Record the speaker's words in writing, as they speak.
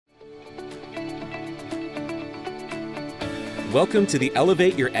Welcome to the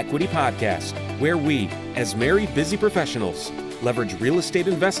Elevate Your Equity podcast, where we, as married busy professionals, leverage real estate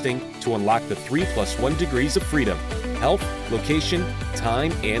investing to unlock the 3+1 degrees of freedom: health, location,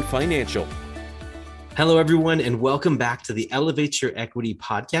 time, and financial. Hello, everyone, and welcome back to the Elevate Your Equity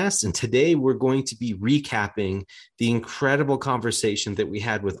podcast. And today we're going to be recapping the incredible conversation that we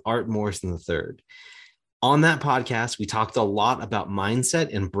had with Art Morrison III. On that podcast, we talked a lot about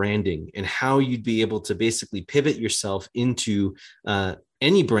mindset and branding and how you'd be able to basically pivot yourself into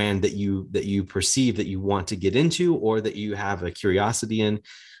any brand that you perceive that you want to get into or that you have a curiosity in.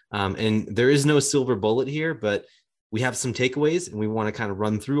 And there is no silver bullet here, but we have some takeaways and we want to kind of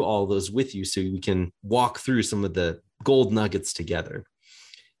run through all those with you so we can walk through some of the gold nuggets together.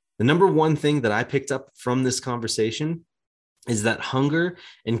 The number one thing that I picked up from this conversation is that hunger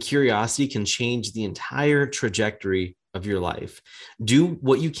and curiosity can change the entire trajectory of your life. Do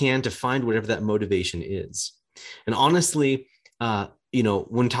what you can to find whatever that motivation is. And honestly,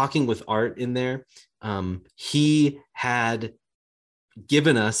 when talking with Art in there, he had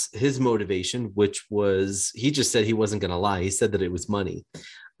given us his motivation, which was, he just said he wasn't going to lie. He said that it was money.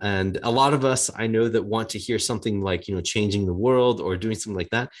 And a lot of us, I know, that want to hear something like, changing the world or doing something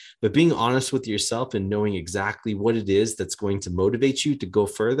like that. But being honest with yourself and knowing exactly what it is that's going to motivate you to go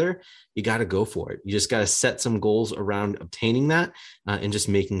further, you got to go for it. You just got to set some goals around obtaining that and just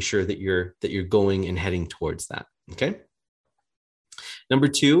making sure that you're going and heading towards that. Okay. Number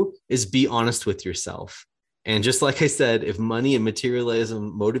two is be honest with yourself. And just like I said, if money and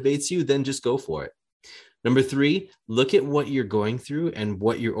materialism motivates you, then just go for it. Number three, look at what you're going through and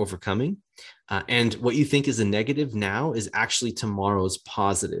what you're overcoming. And what you think is a negative now is actually tomorrow's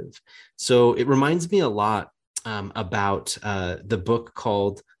positive. So it reminds me a lot about the book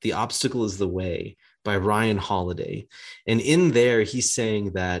called The Obstacle is the Way by Ryan Holiday. And in there, he's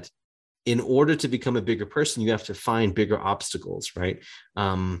saying that in order to become a bigger person, you have to find bigger obstacles, right?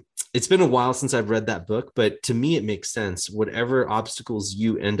 It's been a while since I've read that book, but to me, it makes sense. Whatever obstacles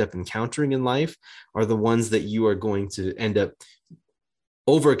you end up encountering in life are the ones that you are going to end up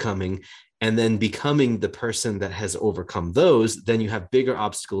overcoming, and then becoming the person that has overcome those. Then you have bigger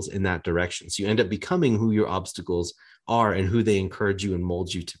obstacles in that direction. So you end up becoming who your obstacles are and who they encourage you and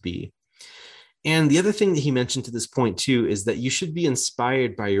mold you to be. And the other thing that he mentioned to this point too is that you should be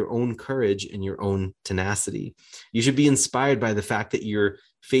inspired by your own courage and your own tenacity. You should be inspired by the fact that you're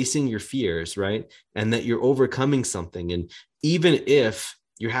facing your fears, right? And that you're overcoming something. And even if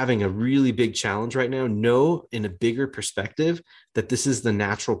you're having a really big challenge right now, know in a bigger perspective that this is the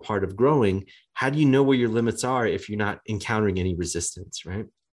natural part of growing. How do you know where your limits are if you're not encountering any resistance, right?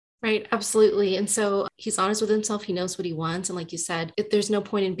 Right. Absolutely. And so he's honest with himself. He knows what he wants. And like you said, there's no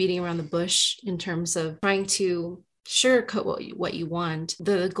point in beating around the bush in terms of trying to sugarcoat what you want.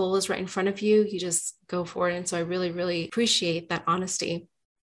 The goal is right in front of you. You just go for it. And so I really, really appreciate that honesty.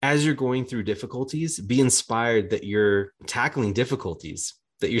 As you're going through difficulties, be inspired that you're tackling difficulties,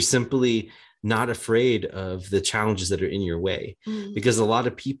 that you're simply not afraid of the challenges that are in your way. Because a lot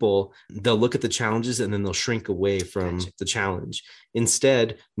of people, they'll look at the challenges and then they'll shrink away from the challenge.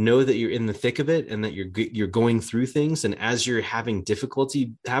 Instead, know that you're in the thick of it and that you're going through things. And as you're having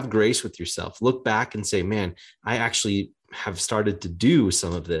difficulty, have grace with yourself. Look back and say, man, I actually have started to do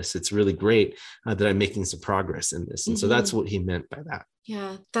some of this. It's really great that I'm making some progress in this. And so that's what he meant by that.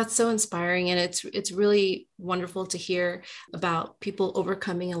 Yeah, that's so inspiring. And it's really wonderful to hear about people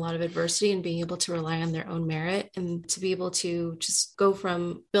overcoming a lot of adversity and being able to rely on their own merit and to be able to just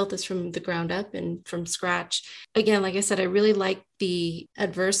build this from the ground up and from scratch. Again, like I said, I really like the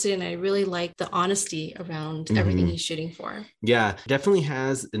adversity and I really like the honesty around everything he's shooting for. Yeah, definitely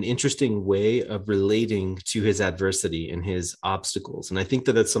has an interesting way of relating to his adversity and his obstacles. And I think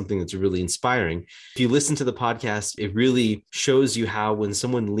that that's something that's really inspiring. If you listen to the podcast, it really shows you how when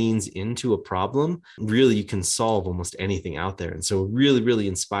someone leans into a problem, really you can solve almost anything out there. And so really, really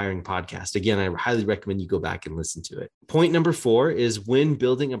inspiring podcast. Again, I highly recommend you go back and listen to it. Point number 4 is when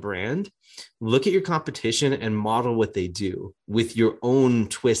building a brand, look at your competition and model what they do with your own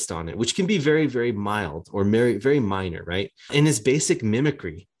twist on it, which can be very, very mild or very, very minor, right? And it's basic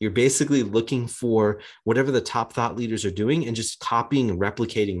mimicry. You're basically looking for whatever the top thought leaders are doing and just copying and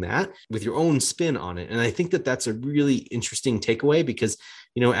replicating that with your own spin on it. And I think that that's a really interesting takeaway because,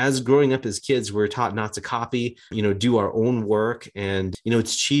 as growing up as kids, we're taught not to copy, do our own work. And,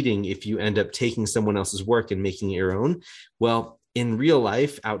 it's cheating if you end up taking someone else's work and making it your own. Well, in real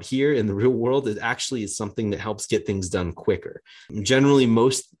life out here in the real world, it actually is something that helps get things done quicker. Generally,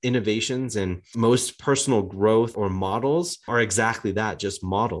 most innovations and most personal growth or models are exactly that, just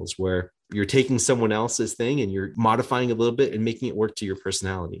models where You're taking someone else's thing and you're modifying a little bit and making it work to your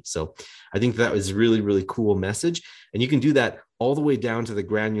personality. So I think that was really, really cool message. And you can do that all the way down to the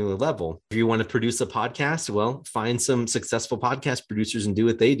granular level. If you want to produce a podcast, well, find some successful podcast producers and do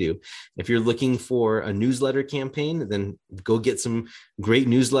what they do. If you're looking for a newsletter campaign, then go get some great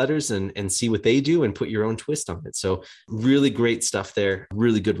newsletters and see what they do and put your own twist on it. So really great stuff there.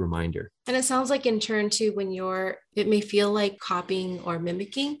 Really good reminder. And it sounds like in turn too, it may feel like copying or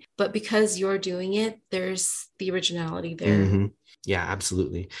mimicking, but because you're doing it, there's the originality there. Mm-hmm. Yeah,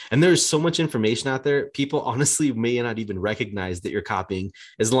 absolutely. And there's so much information out there. People honestly may not even recognize that you're copying,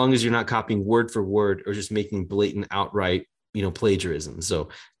 as long as you're not copying word for word or just making blatant outright, plagiarism. So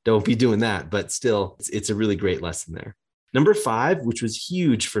don't be doing that, but still it's a really great lesson there. Number 5, which was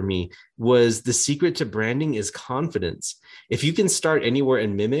huge for me, was the secret to branding is confidence. If you can start anywhere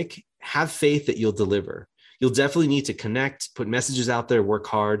and mimic, have faith that you'll deliver. You'll definitely need to connect, put messages out there, work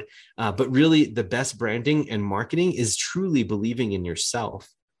hard. But really, the best branding and marketing is truly believing in yourself,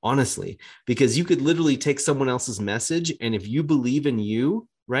 honestly, because you could literally take someone else's message. And if you believe in you,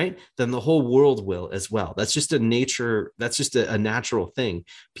 right, then the whole world will as well. That's just a natural thing.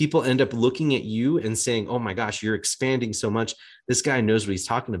 People end up looking at you and saying, oh my gosh, you're expanding so much. This guy knows what he's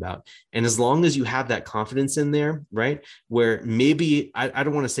talking about. And as long as you have that confidence in there, right, where maybe, I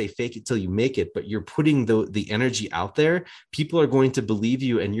don't want to say fake it till you make it, but you're putting the energy out there, people are going to believe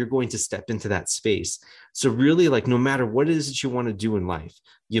you and you're going to step into that space. So really, like, no matter what it is that you want to do in life,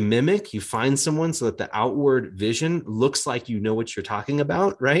 you mimic, you find someone so that the outward vision looks like you know what you're talking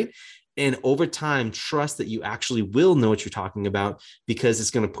about, right? And over time, trust that you actually will know what you're talking about, because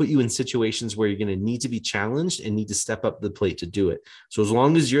it's going to put you in situations where you're going to need to be challenged and need to step up to the plate to do it. So as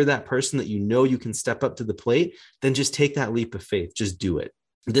long as you're that person that you know you can step up to the plate, then just take that leap of faith. Just do it.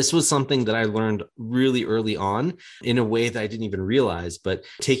 This was something that I learned really early on in a way that I didn't even realize, but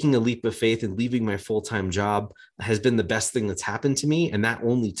taking a leap of faith and leaving my full-time job has been the best thing that's happened to me. And that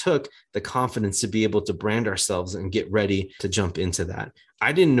only took the confidence to be able to brand ourselves and get ready to jump into that.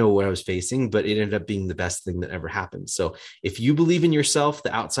 I didn't know what I was facing, but it ended up being the best thing that ever happened. So if you believe in yourself,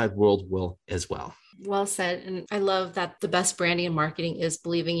 the outside world will as well. Well said. And I love that the best branding and marketing is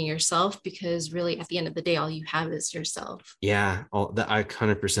believing in yourself, because really at the end of the day, all you have is yourself. Yeah, I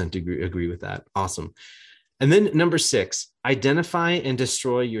 100% agree with that. Awesome. And then number 6, identify and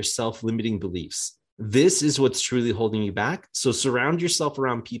destroy your self-limiting beliefs. This is what's truly holding you back. So surround yourself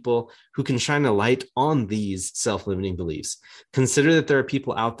around people who can shine a light on these self-limiting beliefs. Consider that there are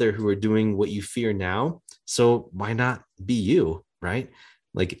people out there who are doing what you fear now. So why not be you, right?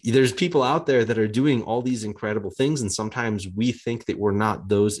 Like, there's people out there that are doing all these incredible things. And sometimes we think that we're not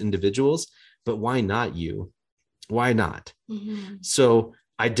those individuals, but why not you? Why not? Mm-hmm. So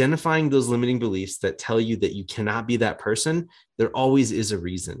identifying those limiting beliefs that tell you that you cannot be that person, there always is a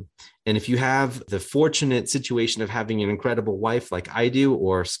reason. And if you have the fortunate situation of having an incredible wife like I do,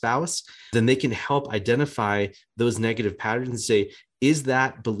 or spouse, then they can help identify those negative patterns and say, is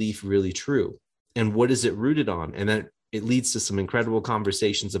that belief really true? And what is it rooted on? And then it leads to some incredible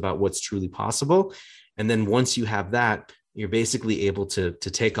conversations about what's truly possible. And then once you have that, you're basically able to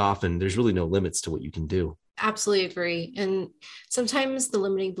take off, and there's really no limits to what you can do. Absolutely agree. And sometimes the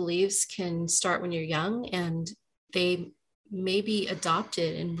limiting beliefs can start when you're young, and they may be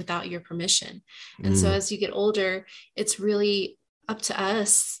adopted and without your permission. And so as you get older, it's really up to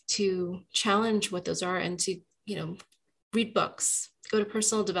us to challenge what those are and to, read books, go to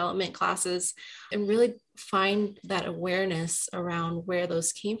personal development classes, and really find that awareness around where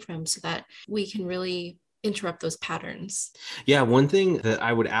those came from so that we can really interrupt those patterns. Yeah, one thing that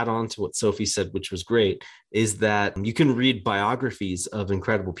I would add on to what Sophie said, which was great, is that you can read biographies of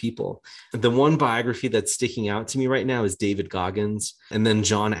incredible people. The one biography that's sticking out to me right now is David Goggins, and then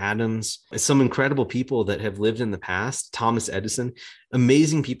John Adams, some incredible people that have lived in the past, Thomas Edison,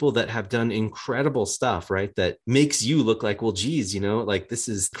 amazing people that have done incredible stuff, right? That makes you look like, well, geez, like, this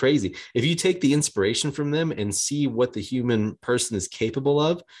is crazy. If you take the inspiration from them and see what the human person is capable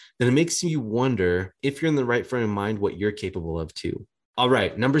of, then it makes you wonder, if you're in the right frame of mind, what you're capable of too. All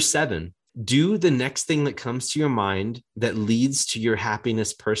right, number 7. Do the next thing that comes to your mind that leads to your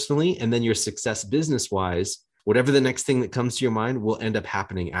happiness personally, and then your success business-wise. Whatever the next thing that comes to your mind will end up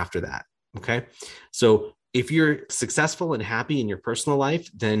happening after that. Okay. So if you're successful and happy in your personal life,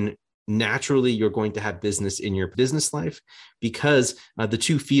 then naturally you're going to have business in your business life, because the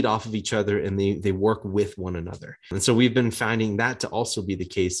two feed off of each other and they work with one another. And so we've been finding that to also be the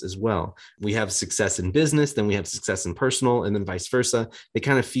case as well. We have success in business, then we have success in personal, and then vice versa. They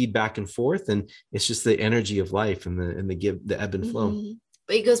kind of feed back and forth, and it's just the energy of life and the ebb and flow. Mm-hmm.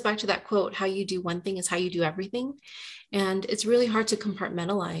 But it goes back to that quote, how you do one thing is how you do everything. And it's really hard to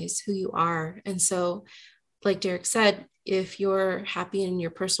compartmentalize who you are. And so, like Derek said, if you're happy in your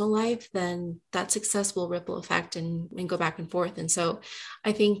personal life, then that success will ripple effect and go back and forth. And so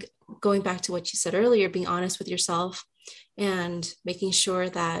I think going back to what you said earlier, being honest with yourself and making sure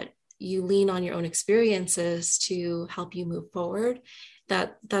that you lean on your own experiences to help you move forward,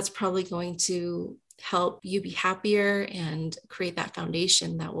 that's probably going to help you be happier and create that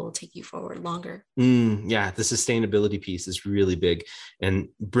foundation that will take you forward longer. Yeah, the sustainability piece is really big, and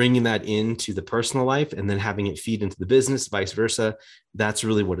bringing that into the personal life and then having it feed into the business, vice versa. That's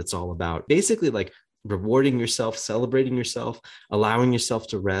really what it's all about. Basically, like rewarding yourself, celebrating yourself, allowing yourself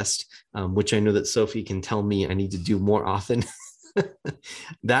to rest, which I know that Sophie can tell me I need to do more often.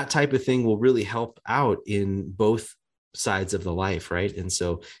 That type of thing will really help out in both sides of the life, right? And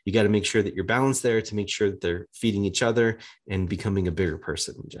so you got to make sure that you're balanced there to make sure that they're feeding each other and becoming a bigger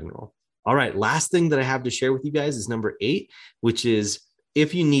person in general. All right, last thing that I have to share with you guys is number 8, which is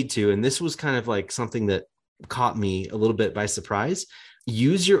if you need to, and this was kind of like something that caught me a little bit by surprise,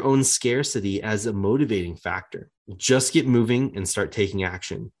 use your own scarcity as a motivating factor. Just get moving and start taking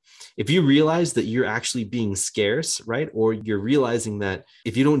action. If you realize that you're actually being scarce, right? Or you're realizing that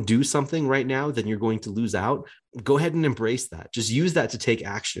if you don't do something right now, then you're going to lose out. Go ahead and embrace that. Just use that to take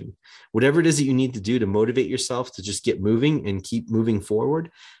action. Whatever it is that you need to do to motivate yourself to just get moving and keep moving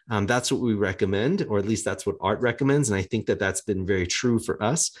forward. That's what we recommend, or at least that's what Art recommends. And I think that that's been very true for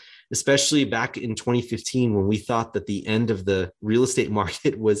us, especially back in 2015, when we thought that the end of the real estate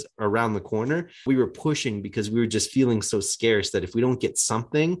market was around the corner. We were pushing because we were just feeling so scarce that if we don't get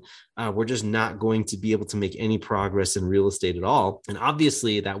something, we're just not going to be able to make any progress in real estate at all. And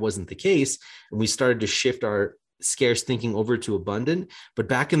obviously that wasn't the case. And we started to shift our scarce thinking over to abundant. But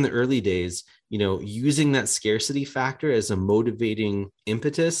back in the early days, using that scarcity factor as a motivating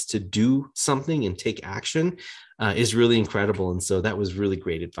impetus to do something and take action is really incredible. And so that was really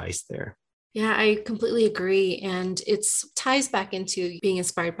great advice there. Yeah, I completely agree. And it ties back into being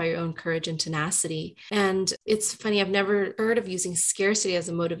inspired by your own courage and tenacity. And it's funny, I've never heard of using scarcity as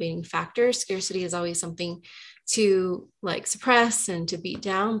a motivating factor. Scarcity is always something to like suppress and to beat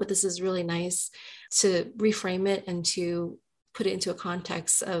down, but this is really nice to reframe it and to put it into a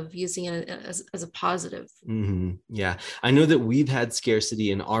context of using it as a positive. Mm-hmm. Yeah. I know that we've had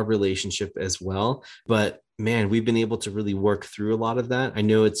scarcity in our relationship as well, but man, we've been able to really work through a lot of that. I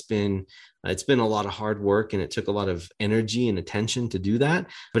know it's been a lot of hard work and it took a lot of energy and attention to do that,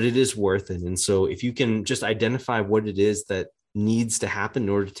 but it is worth it. And so if you can just identify what it is that needs to happen in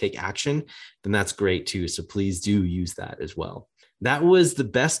order to take action, then that's great too. So please do use that as well. That was the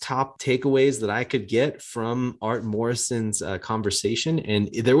best top takeaways that I could get from Art Morrison's conversation. And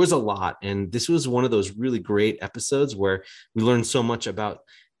there was a lot. And this was one of those really great episodes where we learned so much about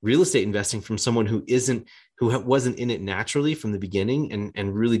real estate investing from someone who wasn't in it naturally from the beginning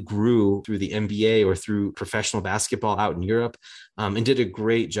and really grew through the NBA or through professional basketball out in Europe and did a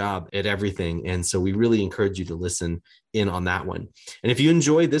great job at everything. And so we really encourage you to listen in on that one. And if you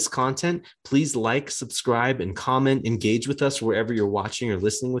enjoy this content, please like, subscribe, and comment, engage with us wherever you're watching or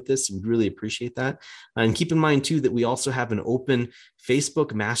listening with this. We'd really appreciate that. And keep in mind too, that we also have an open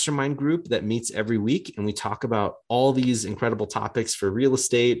Facebook mastermind group that meets every week. And we talk about all these incredible topics for real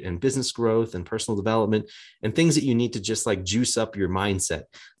estate and business growth and personal development and things that you need to just like juice up your mindset.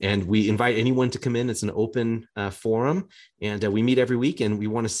 And we invite anyone to come in. It's an open forum, and we meet every week, and we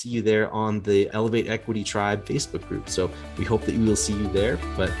want to see you there on the Elevate Equity Tribe Facebook group. So we hope that we will see you there.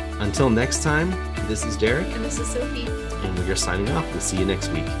 But until next time, this is Derek. And this is Sophie. And we are signing off. We'll see you next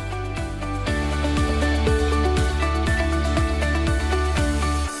week.